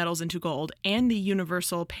common metals into gold and the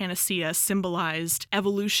universal panacea symbolized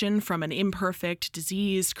evolution from an imperfect,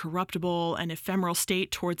 diseased, corruptible, and ephemeral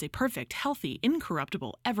state towards a perfect, healthy,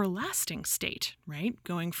 incorruptible, everlasting state, right?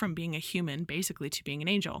 Going from being a human basically to being an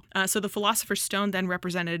angel. So the Philosopher's Stone then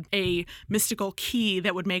represented a mystical key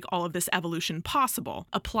that would make all of this evolution possible.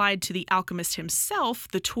 Applied to the alchemist himself,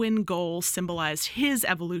 the twin goal symbolized his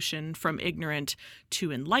evolution from ignorant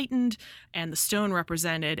to enlightened, and the stone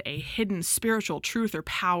represented a hidden spiritual truth or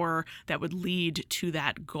power that would lead to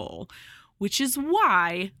that goal. Which is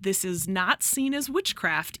why this is not seen as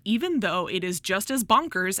witchcraft, even though it is just as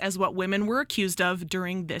bonkers as what women were accused of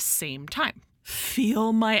during this same time.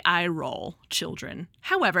 Feel my eye roll, children.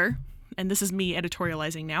 However, and this is me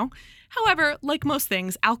editorializing now, however, like most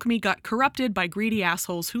things, alchemy got corrupted by greedy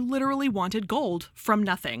assholes who literally wanted gold from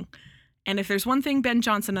nothing. And if there's one thing Ben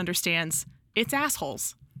Jonson understands, it's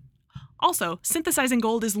assholes. Also, synthesizing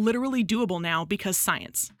gold is literally doable now because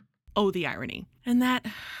science. Oh, the irony. And that,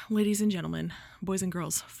 ladies and gentlemen, boys and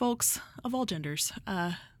girls, folks of all genders,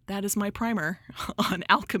 that is my primer on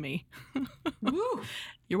alchemy. Woo!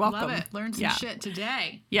 You're welcome. Love it. Learned some shit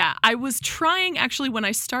today. Yeah, I was trying, actually, when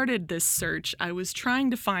I started this search, I was trying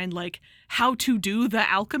to find, like, how to do the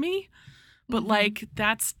alchemy. But, like,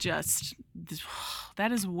 that's just,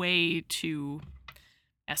 that is way too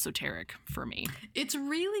esoteric for me. It's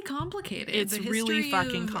really complicated. It's really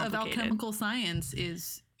fucking complicated. Of alchemical science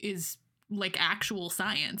is like actual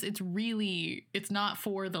science. It's not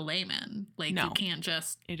for the layman. Like, no, you can't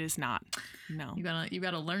just. It is not. No. You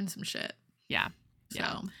gotta learn some shit. Yeah.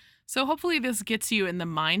 So hopefully this gets you in the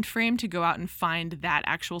mind frame to go out and find that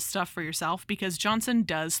actual stuff for yourself, because Jonson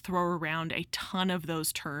does throw around a ton of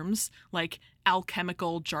those terms, like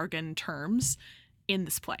alchemical jargon terms, in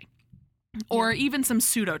this play. or even some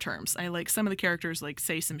pseudo terms. I like some of the characters like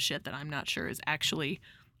say some shit that I'm not sure is actually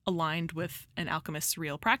aligned with an alchemist's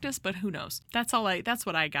real practice, but who knows? That's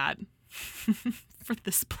what I got for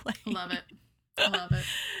this play. Love it. Love it.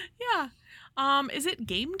 Yeah. Is it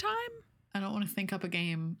game time? I don't want to think up a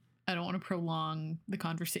game. I don't want to prolong the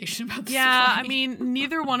conversation about this. Yeah, play. I mean,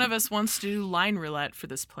 neither one of us wants to do line roulette for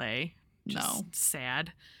this play. No.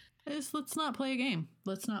 Sad. Let's not play a game.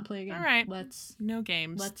 Let's not play a game. All right. Let's no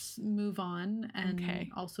games. Let's move on and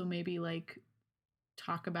also maybe like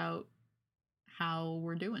talk about how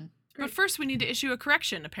we're doing. Great. But first, we need to issue a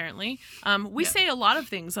correction, apparently. We say a lot of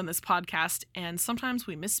things on this podcast, and sometimes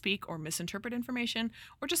we misspeak or misinterpret information,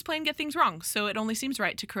 or just plain get things wrong, so it only seems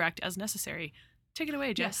right to correct as necessary. Take it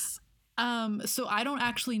away, Jess. So I don't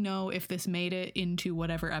actually know if this made it into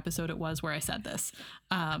whatever episode it was where I said this,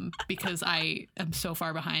 because I am so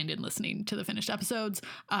far behind in listening to the finished episodes,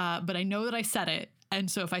 but I know that I said it. And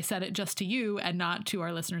so if I said it just to you and not to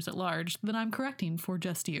our listeners at large, then I'm correcting for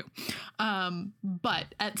just you.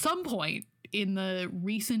 But at some point in the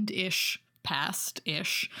recent-ish,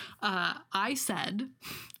 past-ish, I said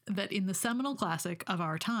that in the seminal classic of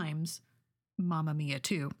our times, Mamma Mia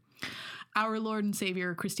 2, our Lord and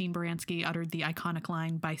Savior, Christine Baranski, uttered the iconic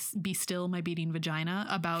line, "Be still, my beating vagina,"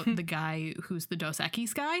 about the guy who's the Dos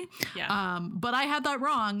Equis guy. Yeah. But I had that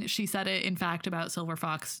wrong. She said it, in fact, about Silver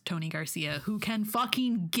Fox, Tony Garcia, who can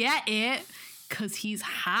fucking get it because he's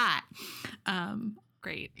hot.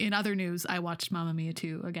 Great. In other news, I watched Mamma Mia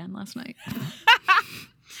 2 again last night.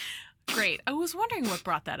 Great. I was wondering what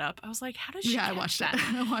brought that up. I was like, how does she I watched that? it.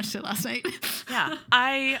 I watched it last night. Yeah.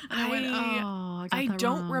 I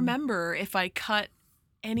don't remember if I cut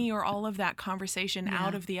any or all of that conversation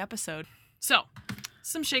out of the episode. So,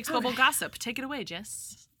 some ShakesBubble gossip. Take it away,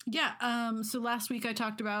 Jess. Yeah. So last week I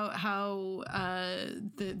talked about how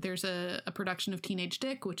there's a production of Teenage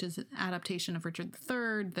Dick, which is an adaptation of Richard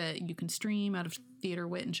III that you can stream out of Theater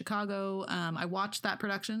Wit in Chicago. I watched that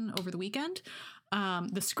production over the weekend.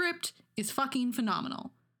 The script is fucking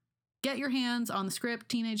phenomenal. Get your hands on the script,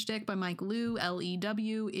 Teenage Dick by Mike Lew,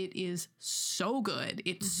 Lew. It is so good.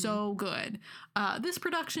 It's so good. This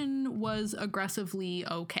production was aggressively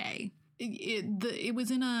okay. It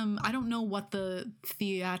was in I don't know what the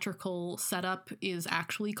theatrical setup is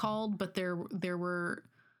actually called, but there were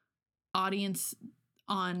audience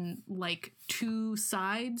on like two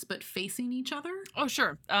sides but facing each other. Oh,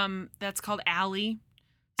 sure. That's called alley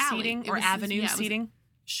seating or avenue seating.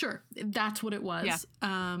 Sure, that's what it was.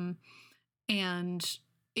 Yeah. And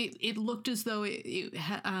it looked as though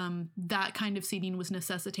that kind of seating was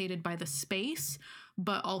necessitated by the space,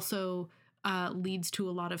 but also leads to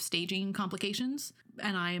a lot of staging complications,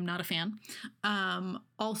 and I am not a fan.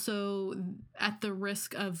 Also, at the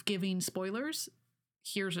risk of giving spoilers,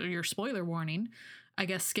 here's your spoiler warning. I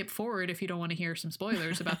guess skip forward if you don't want to hear some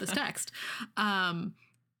spoilers about this text.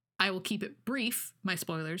 I will keep it brief, my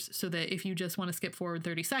spoilers, so that if you just want to skip forward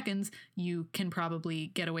 30 seconds, you can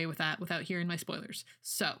probably get away with that without hearing my spoilers.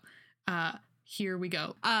 So, here we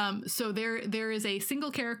go. So there is a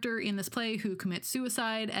single character in this play who commits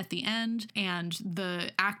suicide at the end, and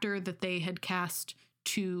the actor that they had cast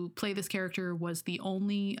to play this character was the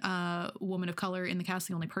only woman of color in the cast,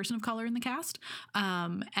 the only person of color in the cast.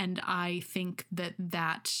 And I think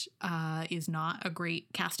that is not a great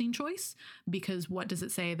casting choice, because what does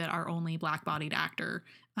it say that our only black-bodied actor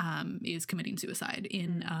is committing suicide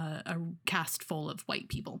in a cast full of white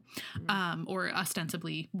people, or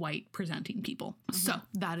ostensibly white presenting people. So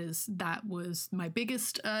that was my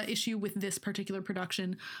biggest issue with this particular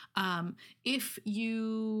production. If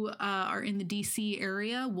you are in the DC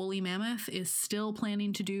area, Woolly Mammoth is still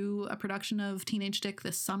planning to do a production of Teenage Dick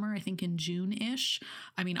this summer, I think in June-ish.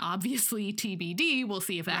 I mean, obviously TBD, we'll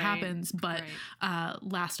see if that happens, but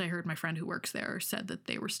last I heard, my friend who works there said that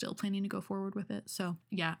they were still planning to go forward with it. So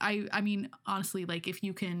yeah, I mean, honestly, like if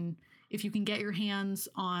you can get your hands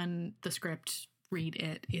on the script, read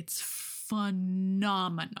it. It's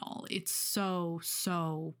phenomenal. It's so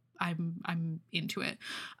I'm into it.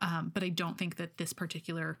 But I don't think that this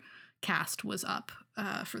particular cast was up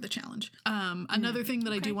for the challenge. Another thing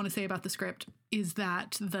that I do want to say about the script is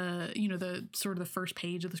that the sort of the first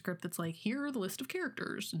page of the script that's like, here are the list of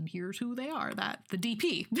characters and here's who they are, that the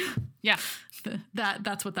DP. Yeah.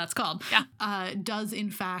 That's what that's called. Yeah. Does in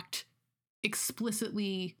fact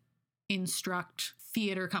explicitly instruct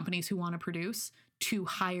theater companies who want to produce to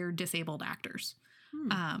hire disabled actors.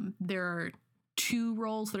 There are 2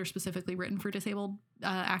 roles that are specifically written for disabled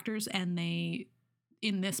actors, and they,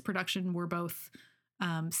 in this production, were both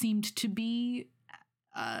seemed to be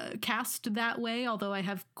cast that way, although I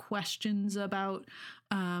have questions about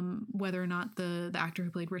whether or not the actor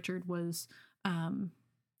who played Richard was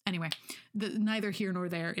anyway, neither here nor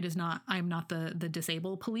there. It is not, I'm not the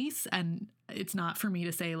disabled police, and it's not for me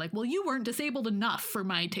to say like, well, you weren't disabled enough for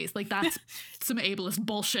my taste. Like that's some ableist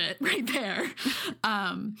bullshit right there.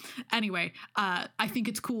 Anyway, I think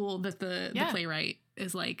it's cool that the playwright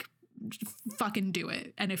is like, fucking do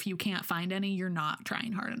it. And if you can't find any, you're not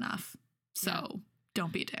trying hard enough. So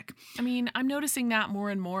don't be a dick. I mean, I'm noticing that more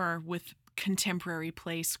and more with contemporary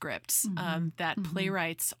play scripts, that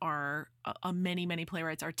playwrights are, many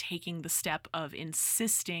playwrights are taking the step of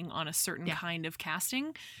insisting on a certain kind of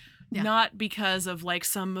casting, not because of like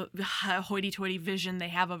some hoity-toity vision they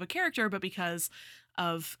have of a character, but because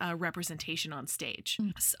of representation on stage.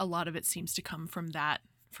 A lot of it seems to come from that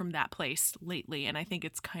place lately, and I think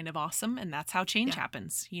it's kind of awesome, and that's how change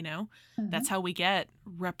happens, you know. That's how we get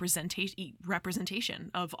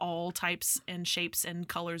representation of all types and shapes and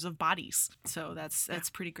colors of bodies. So that's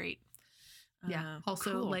pretty great.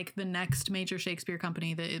 Also, like the next major Shakespeare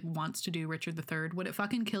company that it wants to do Richard III, would it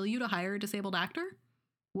fucking kill you to hire a disabled actor?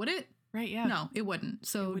 Would it? Right, yeah. No, it wouldn't.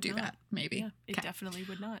 So do that, maybe. Yeah, it definitely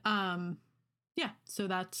would not. So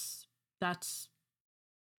that's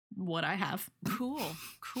what I have. Cool.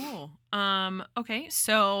 Okay,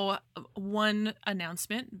 so one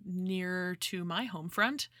announcement near to my home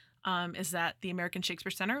front is that the American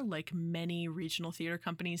Shakespeare Center, like many regional theater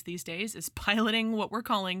companies these days, is piloting what we're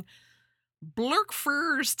calling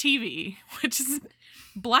Blurkfurs TV, which is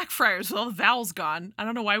Blackfriars. Well, the vowel's gone. I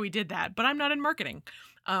don't know why we did that, but I'm not in marketing.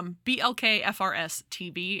 BLKFRS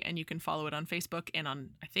TV, and you can follow it on Facebook and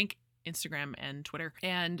on, I think, Instagram and Twitter.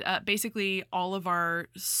 And basically all of our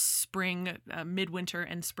spring, midwinter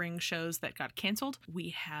and spring shows that got canceled, we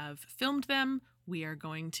have filmed them. We are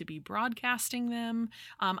going to be broadcasting them.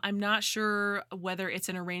 I'm not sure whether it's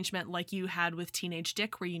an arrangement like you had with Teenage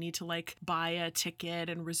Dick, where you need to like buy a ticket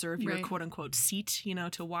and reserve your quote unquote seat, you know,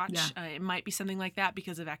 to watch. It might be something like that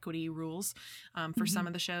because of equity rules for some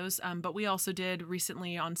of the shows. But we also did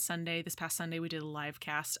recently on Sunday, this past Sunday, we did a live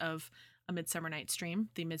cast of A Midsummer Night's Dream,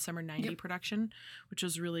 the Midsummer 90 production, which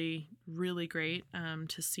was really, really great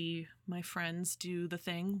to see my friends do the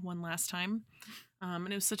thing one last time.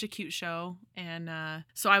 And it was such a cute show. And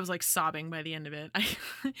so I was like sobbing by the end of it.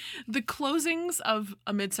 The closings of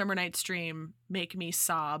A Midsummer Night's Dream make me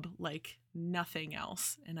sob like nothing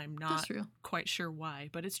else. And I'm not quite sure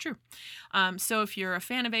why, but it's true. So if you're a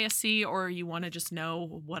fan of ASC or you want to just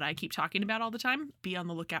know what I keep talking about all the time, be on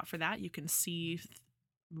the lookout for that. You can see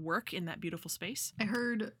work in that beautiful space. I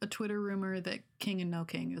heard a Twitter rumor that King and No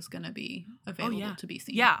King is going to be available to be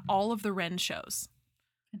seen. Yeah, all of the Wren shows.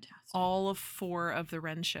 Fantastic. All of 4 of the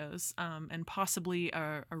Wren shows, and possibly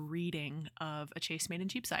a reading of A Chase Made in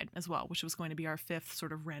Cheapside as well, which was going to be our 5th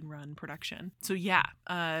sort of Wren run production. So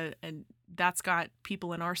and that's got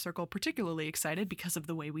people in our circle particularly excited because of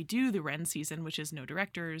the way we do the Wren season, which is no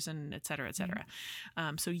directors and et cetera, et cetera.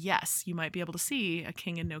 So yes, you might be able to see A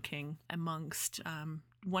King and No King amongst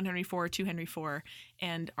 1 Henry 4, 2 Henry 4,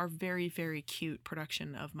 and our very, very cute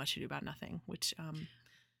production of Much Ado About Nothing, which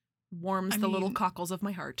warms the little cockles of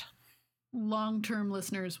my heart. Long-term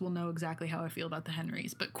listeners will know exactly how I feel about the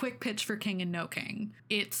Henrys, but quick pitch for King and No King.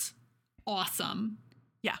 It's awesome.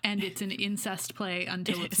 Yeah. And it's an incest play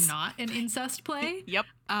until it's not an incest play. Yep.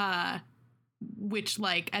 Which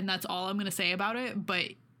and that's all I'm going to say about it, but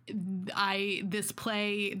this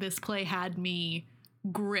play had me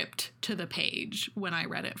gripped to the page when I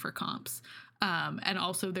read it for comps. And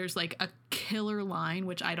also there's like a killer line,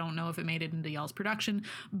 which I don't know if it made it into y'all's production,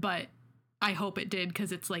 but I hope it did,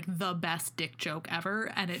 because it's like the best dick joke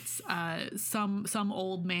ever. And it's some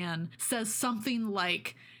old man says something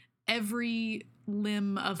like, every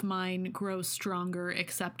limb of mine grows stronger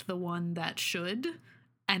except the one that should.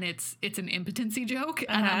 And it's an impotency joke.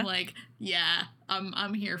 And I'm like, yeah,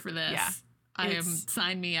 I'm here for this. Yeah.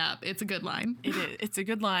 Sign me up. It's a good line. It is. It's a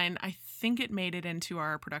good line. I think it made it into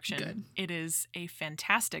our production. Good. It is a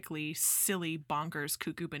fantastically silly, bonkers,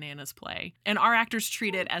 cuckoo bananas play. And our actors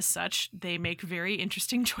treat it as such. They make very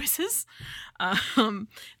interesting choices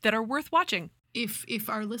that are worth watching. If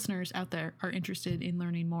our listeners out there are interested in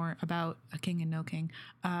learning more about A King and No King,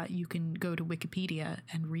 you can go to Wikipedia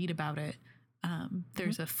and read about it.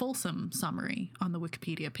 There's a fulsome summary on the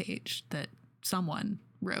Wikipedia page that someone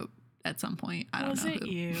wrote at some point. I don't know. Was it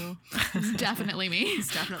you? It's definitely me.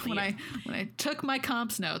 It's definitely when I took my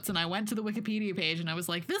comps notes and I went to the Wikipedia page and I was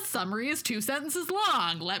like, this summary is 2 sentences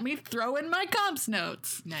long. Let me throw in my comps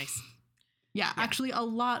notes. Nice. Yeah, actually, a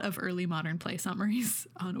lot of early modern play summaries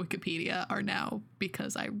on Wikipedia are now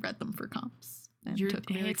because I read them for comps. and It's took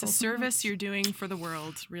very a fulsome service notes. you're doing for the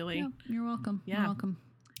world, really. Yeah, you're welcome. Yeah. You're welcome.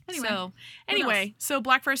 Anyway, so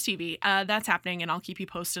Black Forest TV, that's happening, and I'll keep you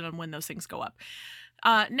posted on when those things go up.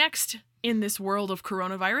 Next, in this world of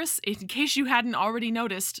coronavirus, in case you hadn't already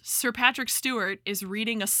noticed, Sir Patrick Stewart is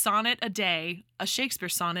reading a sonnet a day, a Shakespeare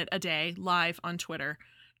sonnet a day, live on Twitter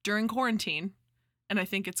during quarantine, and I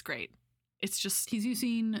think it's great. It's just... He's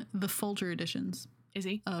using the Folger editions. Is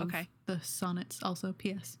he? Of Okay. the sonnets also.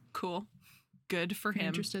 P.S. Cool. Good for him.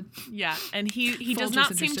 Interested. Yeah, and he does Folger's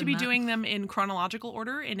not seem interested to be in that. doing them in chronological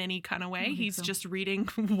order in any kind of way. think He's so. just reading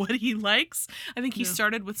what he likes. I think he Yeah.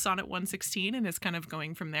 started with Sonnet 116 and is kind of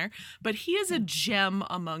going from there. But he is a gem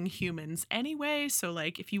among humans anyway, so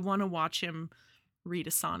like if you want to watch him read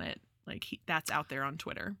a sonnet, like that's out there on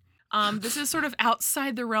Twitter. This is sort of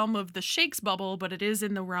outside the realm of the ShakesBubble, but it is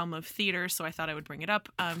in the realm of theater, so I thought I would bring it up.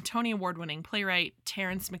 Tony Award-winning playwright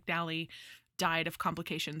Terrence McNally died of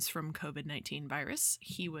complications from COVID-19 virus.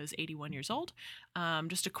 He was 81 years old.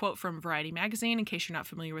 Just a quote from Variety magazine, in case you're not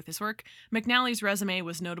familiar with his work. McNally's resume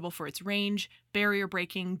was notable for its range,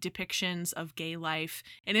 barrier-breaking depictions of gay life,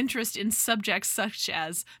 and interest in subjects such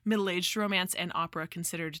as middle-aged romance and opera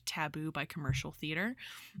considered taboo by commercial theater.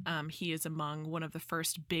 He is among one of the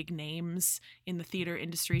first big names in the theater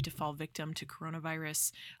industry to fall victim to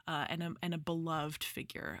coronavirus, and a beloved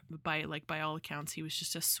figure. By all accounts, he was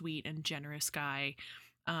just a sweet and generous guy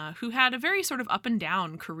who had a very sort of up and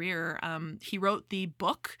down career. He wrote the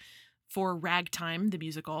book for Ragtime, the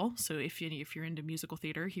musical. So if you're into musical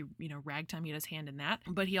theater, Ragtime, he had his hand in that.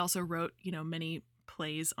 But he also wrote, many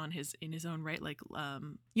plays in his own right. Like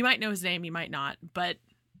you might know his name, you might not, but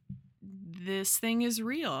this thing is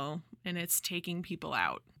real and it's taking people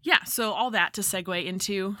out. Yeah, so all that to segue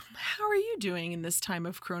into, how are you doing in this time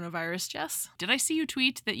of coronavirus, Jess? Did I see you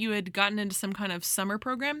tweet that you had gotten into some kind of summer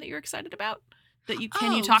program that you're excited about?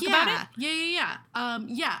 Can you talk about it? Yeah.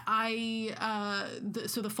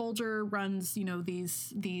 So the Folger runs,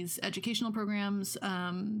 these educational programs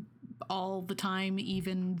all the time,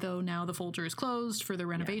 even though now the Folger is closed for the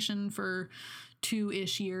renovation for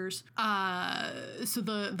 2-ish years. So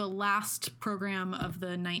the last program of the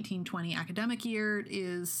 1920 academic year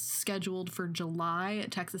is scheduled for July at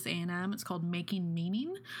Texas A&M. It's called Making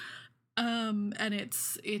Meaning. And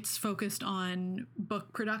it's focused on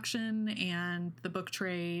book production and the book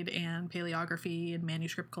trade and paleography and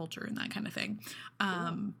manuscript culture and that kind of thing.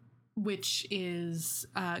 Which is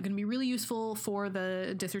going to be really useful for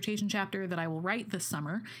the dissertation chapter that I will write this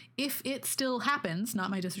summer. If it still happens, not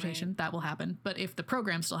my dissertation, right. That will happen, but if the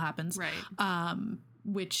program still happens, right.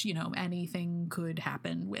 Which, anything could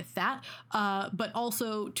happen with that. But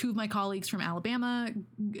also 2 of my colleagues from Alabama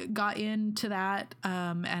got into that,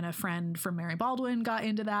 and a friend from Mary Baldwin got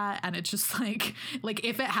into that. And it's just like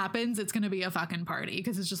if it happens, it's going to be a fucking party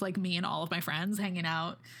because it's just like me and all of my friends hanging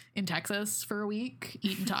out in Texas for a week,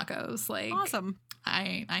 eating tacos. Like, awesome.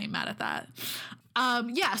 I ain't mad at that.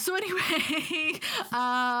 So anyway,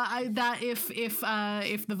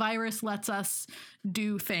 if the virus lets us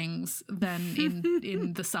do things, then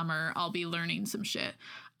in the summer I'll be learning some shit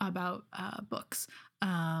about books.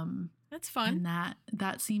 That's fun. And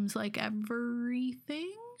that seems like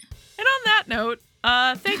everything. And on that note,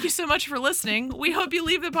 thank you so much for listening. We hope you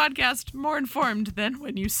leave the podcast more informed than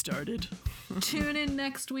when you started. Tune in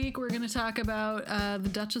next week. We're going to talk about the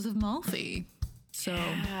Duchess of Malfi. So,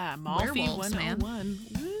 yeah, Malfi 101.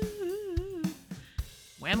 Woo.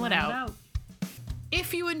 Whaml it out.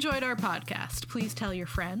 If you enjoyed our podcast, please tell your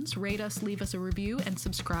friends, rate us, leave us a review, and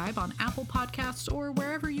subscribe on Apple Podcasts or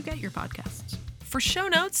wherever you get your podcasts. For show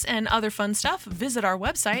notes and other fun stuff, visit our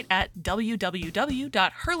website at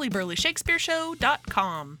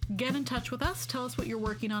www.hurlyburlyshakespeareshow.com. Get in touch with us. Tell us what you're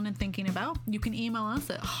working on and thinking about. You can email us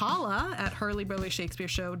at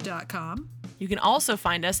holla@hurlyburlyshakespeareshow.com. You can also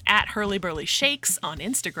find us at hurlyburlyshakes on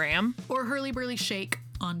Instagram. Or hurlyburlyshake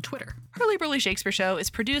on Twitter. Hurly Burly Shakespeare Show is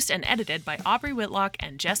produced and edited by Aubrey Whitlock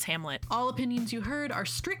and Jess Hamlet. All opinions you heard are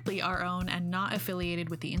strictly our own and not affiliated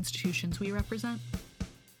with the institutions we represent.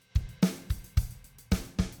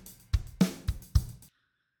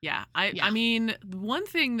 Yeah, I mean, one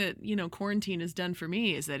thing that, quarantine has done for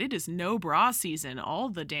me is that it is no bra season all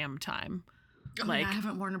the damn time. I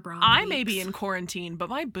haven't worn a bra in I weeks. may be in quarantine, but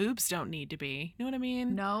my boobs don't need to be. You know what I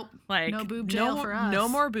mean? Nope. Like, no boob jail for us. No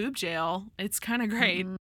more boob jail. It's kind of great.